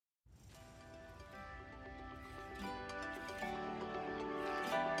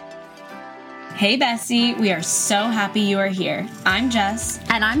Hey Bestie, we are so happy you are here. I'm Jess.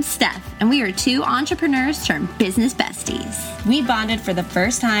 And I'm Steph, and we are two entrepreneurs turned business besties. We bonded for the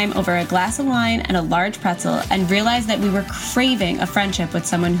first time over a glass of wine and a large pretzel and realized that we were craving a friendship with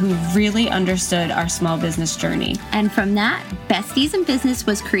someone who really understood our small business journey. And from that, Besties in Business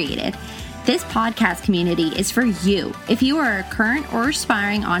was created. This podcast community is for you. If you are a current or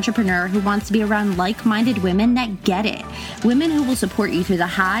aspiring entrepreneur who wants to be around like-minded women that get it, women who will support you through the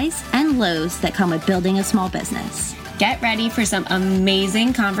highs and lows that come with building a small business. Get ready for some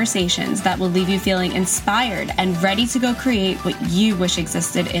amazing conversations that will leave you feeling inspired and ready to go create what you wish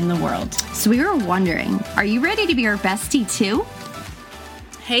existed in the world. So we were wondering, are you ready to be our bestie too?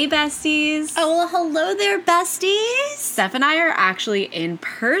 Hey Besties! Oh, well, hello there, besties! Steph and I are actually in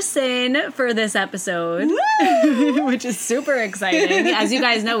person for this episode, which is super exciting. As you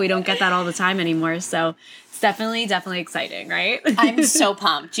guys know, we don't get that all the time anymore, so it's definitely exciting, right? I'm so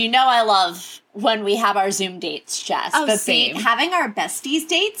pumped. You know I love when we have our Zoom dates, Jess. Oh, but same. Having our besties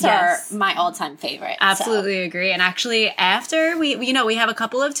dates Yes. are my all-time favorite. Absolutely agree. And actually, after we have a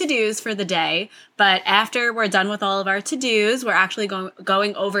couple of to-dos for the day, but after we're done with all of our to-dos, we're actually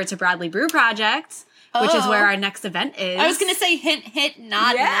going over to Bradley Brew Project, which is where our next event is. I was going to say hint,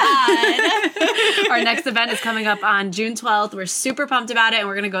 nod, Yeah. nod. Our next event is coming up on June 12th. We're super pumped about it, and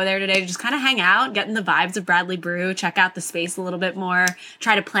we're going to go there today to just kind of hang out, get in the vibes of Bradley Brew, check out the space a little bit more,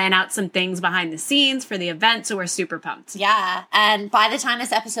 try to plan out some things behind the scenes for the event, so we're super pumped. Yeah, and by the time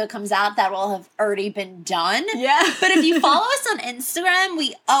this episode comes out, that will have already been done. Yeah. But if you follow us on Instagram,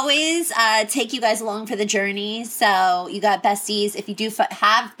 we always take you guys along for the journey. So you got besties. If you do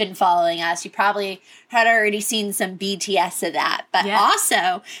have been following us, you probably had already seen some BTS of that. But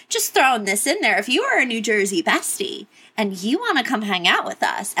also, just throwing this in there, if you are a New Jersey bestie and you want to come hang out with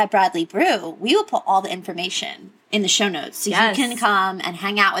us at Bradley Brew, we will put all the information in the show notes. So you can come and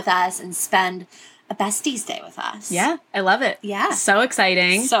hang out with us and spend a besties day with us. Yeah, I love it. Yeah. So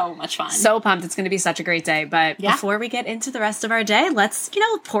exciting. So much fun. So pumped. It's going to be such a great day. But before we get into the rest of our day, let's,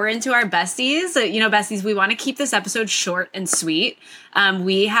 pour into our besties. Besties, we want to keep this episode short and sweet.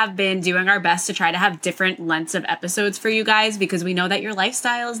 We have been doing our best to try to have different lengths of episodes for you guys because we know that your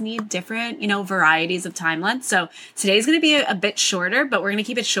lifestyles need different, varieties of time lengths. So today's going to be a bit shorter, but we're going to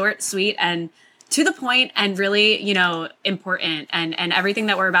keep it short, sweet, and to the point and really, important. And everything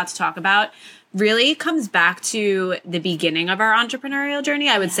that we're about to talk about really comes back to the beginning of our entrepreneurial journey.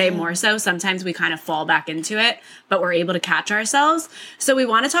 I would say more so. Sometimes we kind of fall back into it, but we're able to catch ourselves. So we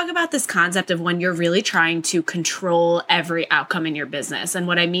want to talk about this concept of when you're really trying to control every outcome in your business. And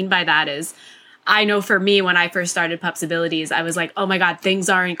what I mean by that is, I know for me, when I first started Pups Abilities, I was like, oh my God, things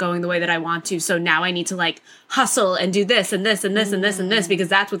aren't going the way that I want to. So now I need to hustle and do this and this and this and this and this because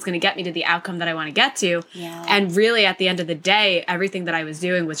that's what's going to get me to the outcome that I want to get to. Yeah. And really at the end of the day, everything that I was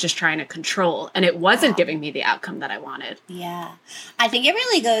doing was just trying to control and it wasn't giving me the outcome that I wanted. Yeah. I think it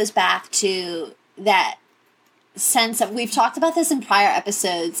really goes back to that sense of, we've talked about this in prior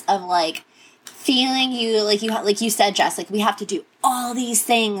episodes of feeling like you said, Jess, we have to do all these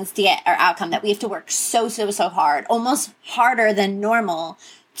things to get our outcome, that we have to work so hard, almost harder than normal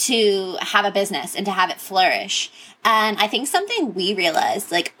to have a business and to have it flourish. And I think something we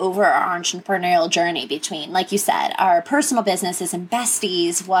realized over our entrepreneurial journey between, like you said, our personal businesses and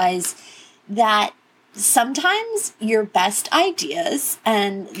besties was that sometimes your best ideas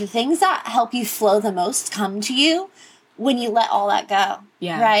and the things that help you flow the most come to you when you let all that go.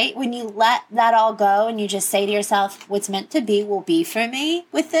 Yeah. Right? When you let that all go and you just say to yourself, what's meant to be will be for me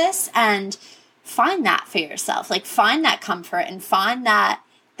with this, and find that for yourself. Find that comfort and find that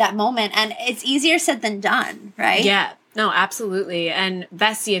moment. And it's easier said than done, right? Yeah. No, absolutely. And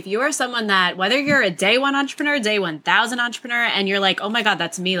Bestie, if you are someone that, whether you're a day one entrepreneur, day 1,000 entrepreneur, and you're like, oh my God,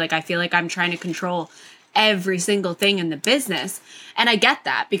 that's me. I feel like I'm trying to control every single thing in the business. And I get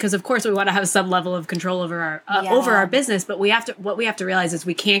that because of course we want to have some level of control over our business, but what we have to realize is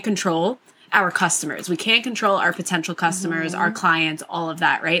we can't control our customers. We can't control our potential customers, our clients, all of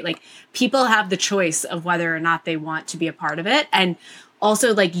that, right? People have the choice of whether or not they want to be a part of it. And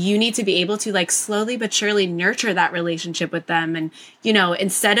also, you need to be able to, slowly but surely nurture that relationship with them. And,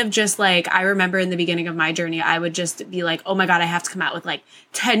 instead of just, I remember in the beginning of my journey, I would just be like, oh my God, I have to come out with,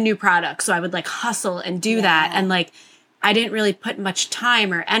 10 new products. So I would, hustle and do that. And, I didn't really put much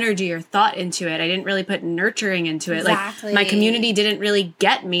time or energy or thought into it. I didn't really put nurturing into it. Exactly. My community didn't really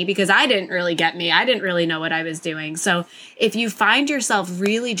get me because I didn't really get me. I didn't really know what I was doing. So if you find yourself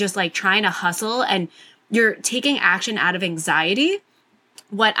really just, trying to hustle and you're taking action out of anxiety,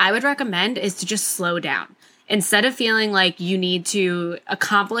 what I would recommend is to just slow down. Instead of feeling like you need to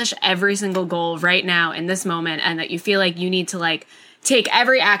accomplish every single goal right now in this moment and that you feel like you need to take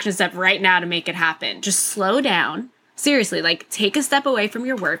every action step right now to make it happen. Just slow down. Seriously, like take a step away from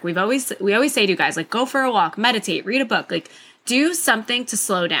your work. We always say to you guys, like go for a walk, meditate, read a book, like do something to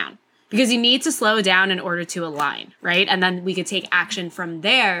slow down. Because you need to slow down in order to align, right? And then we could take action from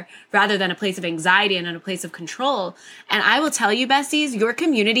there rather than a place of anxiety and in a place of control. And I will tell you, besties, your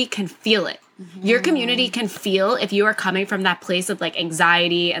community can feel it. Mm-hmm. Your community can feel if you are coming from that place of like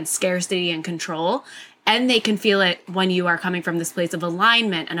anxiety and scarcity and control. And they can feel it when you are coming from this place of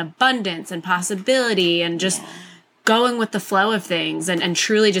alignment and abundance and possibility and just going with the flow of things and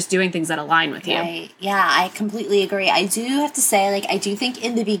truly just doing things that align with you. Right. Yeah, I completely agree. I do have to say, like, I do think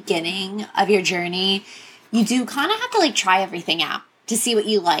in the beginning of your journey, you do kind of have to, like, try everything out to see what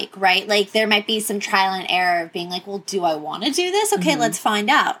you like, right? Like, there might be some trial and error of being like, well, do I want to do this? Okay, let's find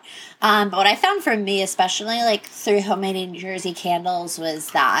out. But what I found for me, especially, like, through Homemade New Jersey Candles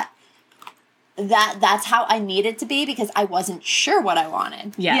was that's how I needed to be because I wasn't sure what I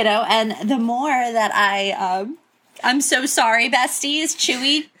wanted, you know? And the more that I'm so sorry, besties.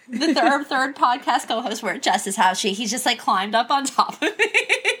 Chewy, the third podcast co-host, we're at Jess's house. He's just like climbed up on top of me.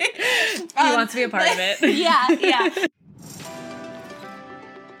 He wants to be a part of it. Yeah.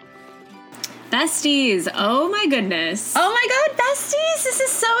 Besties. Oh my goodness. Oh my God, besties. This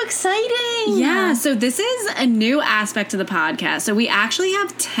is so exciting. Yeah. So this is a new aspect to the podcast. So we actually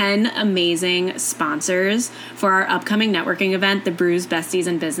have 10 amazing sponsors for our upcoming networking event, the Brews Besties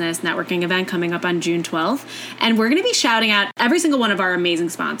in Business networking event coming up on June 12th. And we're going to be shouting out every single one of our amazing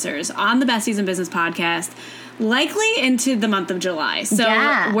sponsors on the Besties in Business podcast, likely into the month of July. So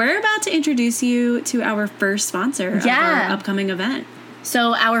we're about to introduce you to our first sponsor of our upcoming event.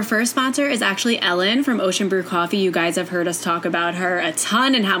 So our first sponsor is actually Ellen from Ocean Brew Coffee. You guys have heard us talk about her a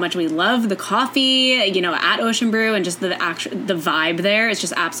ton and how much we love the coffee, you know, at Ocean Brew and just the vibe there. It's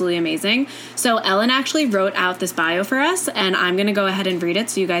just absolutely amazing. So Ellen actually wrote out this bio for us, and I'm going to go ahead and read it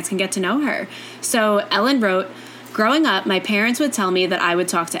so you guys can get to know her. So Ellen wrote, "Growing up, my parents would tell me that I would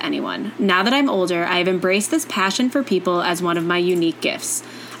talk to anyone. Now that I'm older, I have embraced this passion for people as one of my unique gifts.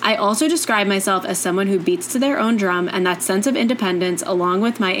 I also describe myself as someone who beats to their own drum, and that sense of independence, along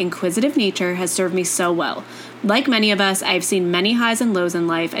with my inquisitive nature, has served me so well. Like many of us, I've seen many highs and lows in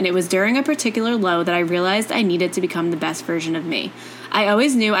life, and it was during a particular low that I realized I needed to become the best version of me. I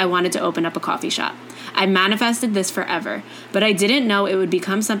always knew I wanted to open up a coffee shop. I manifested this forever, but I didn't know it would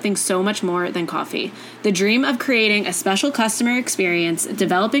become something so much more than coffee. The dream of creating a special customer experience,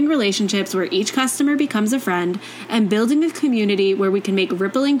 developing relationships where each customer becomes a friend, and building a community where we can make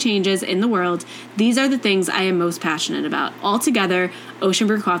rippling changes in the world, these are the things I am most passionate about. Altogether, Ocean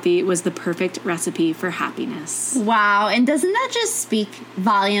Brew Coffee was the perfect recipe for happiness." Wow, and doesn't that just speak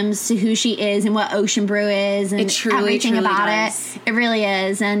volumes to who she is and what Ocean Brew is and everything about it? It really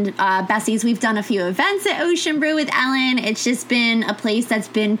is. And besties, we've done a few events at Ocean Brew with Ellen. It's just been a place that's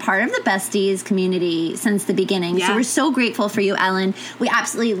been part of the Besties community since the beginning. So we're so grateful for you, Ellen. We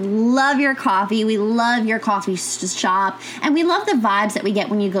absolutely love your coffee. We love your coffee shop. And we love the vibes that we get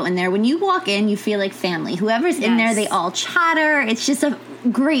when you go in there. When you walk in, you feel like family. Whoever's in there, they all chatter. It's just a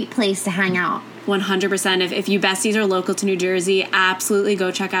great place to hang out. 100%. If you besties are local to New Jersey, absolutely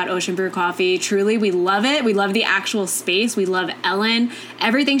go check out Ocean Brew Coffee. Truly, we love it. We love the actual space. We love Ellen.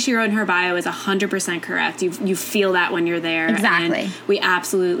 Everything she wrote in her bio is 100% correct. You feel that when you're there. Exactly. And we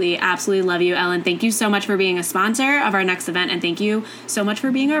absolutely love you, Ellen. Thank you so much for being a sponsor of our next event, and thank you so much for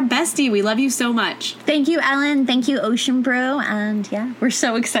being our bestie. We love you so much. Thank you, Ellen. Thank you, Ocean Brew. And we're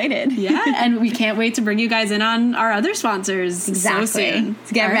so excited. Yeah, and we can't wait to bring you guys in on our other sponsors so soon.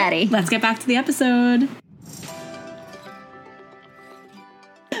 So get ready. Let's get back to the episode. But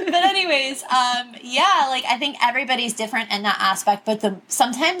anyways, like I think everybody's different in that aspect, but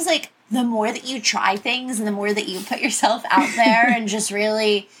sometimes like the more that you try things and the more that you put yourself out there and just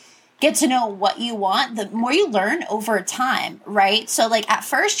really get to know what you want, the more you learn over time, right? So like at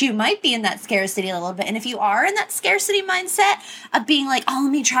first you might be in that scarcity a little bit. And if you are in that scarcity mindset of being like, oh,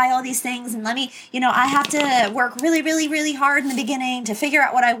 let me try all these things and let me, I have to work really, really, really hard in the beginning to figure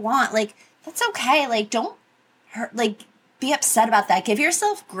out what I want. Like, that's okay. Like, don't hurt, like, be upset about that. Give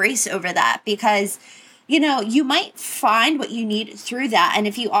yourself grace over that because, you might find what you need through that. And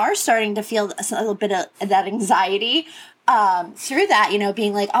if you are starting to feel a little bit of that anxiety through that,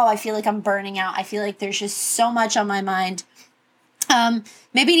 being like, oh, I feel like I'm burning out. I feel like there's just so much on my mind.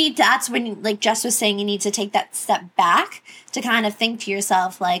 Maybe that's when, like Jess was saying, you need to take that step back to kind of think to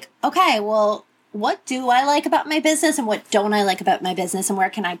yourself like, okay, well, what do I like about my business and what don't I like about my business and where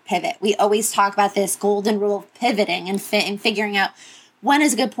can I pivot? We always talk about this golden rule of pivoting and figuring out when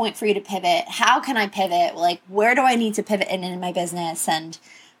is a good point for you to pivot. How can I pivot? Like, where do I need to pivot in my business? And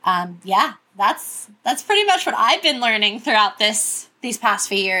yeah, that's pretty much what I've been learning throughout these past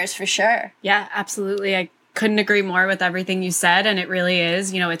few years, for sure. Yeah, absolutely. I couldn't agree more with everything you said. And it really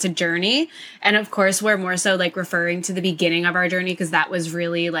is, it's a journey. And of course, we're more so like referring to the beginning of our journey, because that was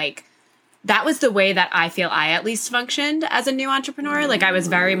really like, that was the way that I feel I at least functioned as a new entrepreneur. Like I was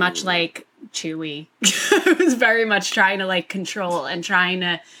very much like Chewy. I was very much trying to like control and trying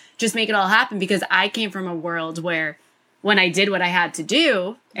to just make it all happen, because I came from a world where when I did what I had to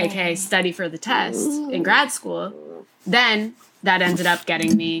do, aka study for the test in grad school, then that ended up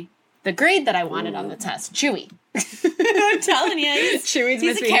getting me the grade that I wanted on the test. Chewy. I'm telling you, Chewy's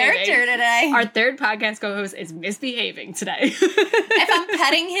he's a character today. Our third podcast co-host is misbehaving today. If I'm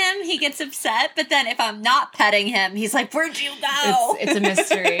petting him, he gets upset. But then if I'm not petting him, he's like, "Where'd you go?" It's a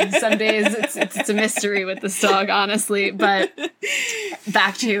mystery. Some days it's a mystery with this dog, honestly. But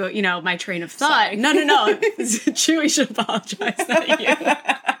back to, my train of thought. Sorry. No. Chewy should apologize, not you.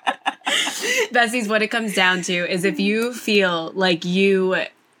 Besties, what it comes down to is if you feel like you're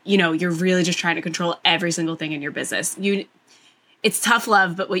really just trying to control every single thing in your business. It's tough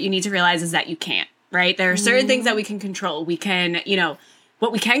love, but what you need to realize is that you can't, right? There are certain things that we can control. We can,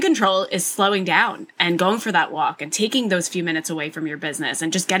 what we can control is slowing down and going for that walk and taking those few minutes away from your business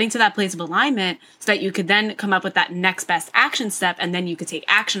and just getting to that place of alignment so that you could then come up with that next best action step, and then you could take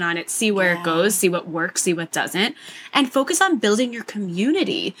action on it, see where it goes, see what works, see what doesn't, and focus on building your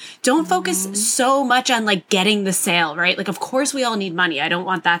community. Don't focus so much on like getting the sale, right? Like, of course we all need money. I don't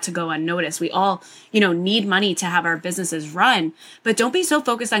want that to go unnoticed. We all, need money to have our businesses run, but don't be so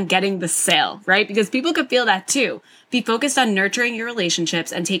focused on getting the sale, right? Because people could feel that too. Be focused on nurturing your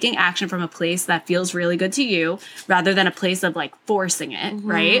relationships and taking action from a place that feels really good to you rather than a place of like forcing it,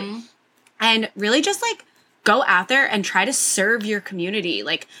 right? And really just like go out there and try to serve your community.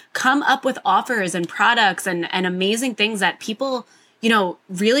 Like come up with offers and products and amazing things that people,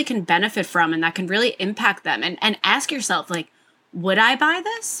 really can benefit from and that can really impact them. And ask yourself, like, would I buy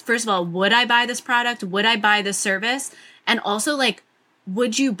this? First of all, would I buy this product? Would I buy this service? And also like,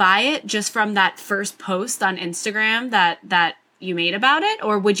 would you buy it just from that first post on Instagram that you made about it?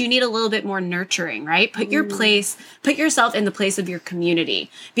 Or would you need a little bit more nurturing, right? Put yourself in the place of your community,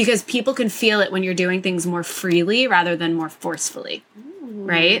 because people can feel it when you're doing things more freely rather than more forcefully,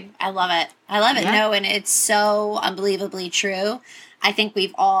 right? I love it. Yeah. No, and it's so unbelievably true. I think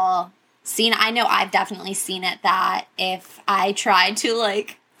we've all seen, I know I've definitely seen it, that if I tried to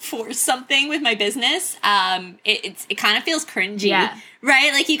like force something with my business, it kind of feels cringy,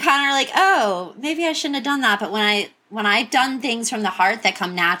 right? Like you kind of are like, oh, maybe I shouldn't have done that. But when I've done things from the heart that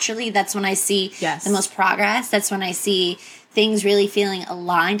come naturally, that's when I see the most progress. That's when I see things really feeling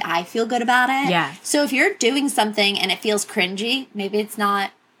aligned. I feel good about it. Yeah. So if you're doing something and it feels cringy, maybe it's not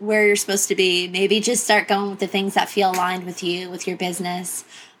where you're supposed to be. Maybe just start going with the things that feel aligned with you, with your business.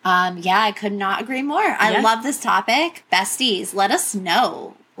 I could not agree more. I love this topic. Besties, let us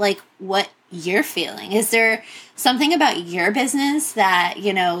know like what you're feeling. Is there something about your business that,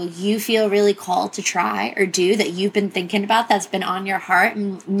 you feel really called to try or do that you've been thinking about that's been on your heart,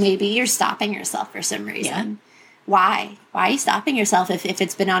 and maybe you're stopping yourself for some reason? Yeah. Why are you stopping yourself if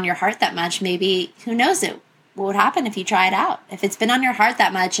it's been on your heart that much? Maybe, who knows what would happen if you try it out? If it's been on your heart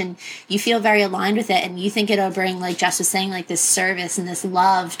that much and you feel very aligned with it and you think it'll bring, like Jess was saying, like this service and this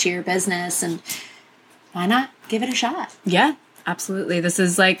love to your business, and why not give it a shot? Yeah, absolutely. This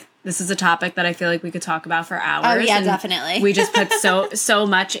is a topic that I feel like we could talk about for hours. Oh yeah, definitely. We just put so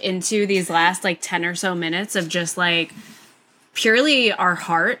much into these last like 10 or so minutes of just like purely our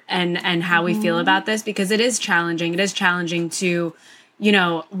heart and how we feel about this, because it is challenging. It is challenging to,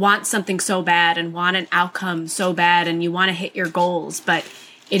 want something so bad and want an outcome so bad and you want to hit your goals. But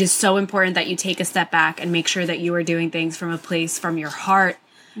it is so important that you take a step back and make sure that you are doing things from a place from your heart,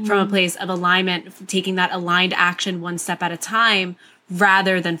 from a place of alignment, taking that aligned action one step at a time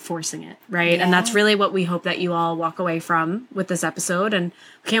rather than forcing it, right? Yeah. And that's really what we hope that you all walk away from with this episode. And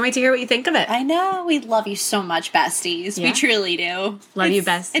we can't wait to hear what you think of it. I know. We love you so much, besties. Yeah. We truly do. Love you,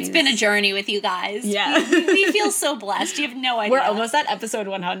 besties. It's been a journey with you guys. Yeah. We feel so blessed. You have no idea. We're almost at episode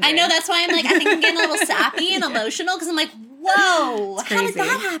 100. I know. That's why I'm like, I think I'm getting a little sappy and emotional, because I'm like, whoa, how did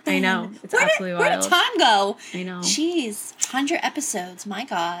that happen? I know. It's absolutely wild. Where did time go? I know. Jeez, 100 episodes. My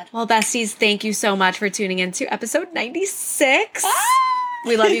God. Well, besties, thank you so much for tuning in to episode 96.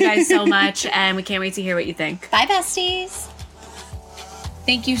 We love you guys so much, and we can't wait to hear what you think. Bye, besties.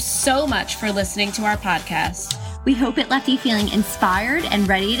 Thank you so much for listening to our podcast. We hope it left you feeling inspired and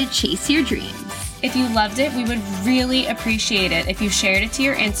ready to chase your dreams. If you loved it, we would really appreciate it if you shared it to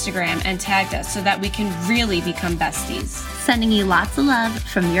your Instagram and tagged us so that we can really become besties. Sending you lots of love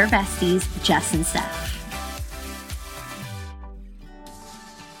from your besties, Jess and Steph.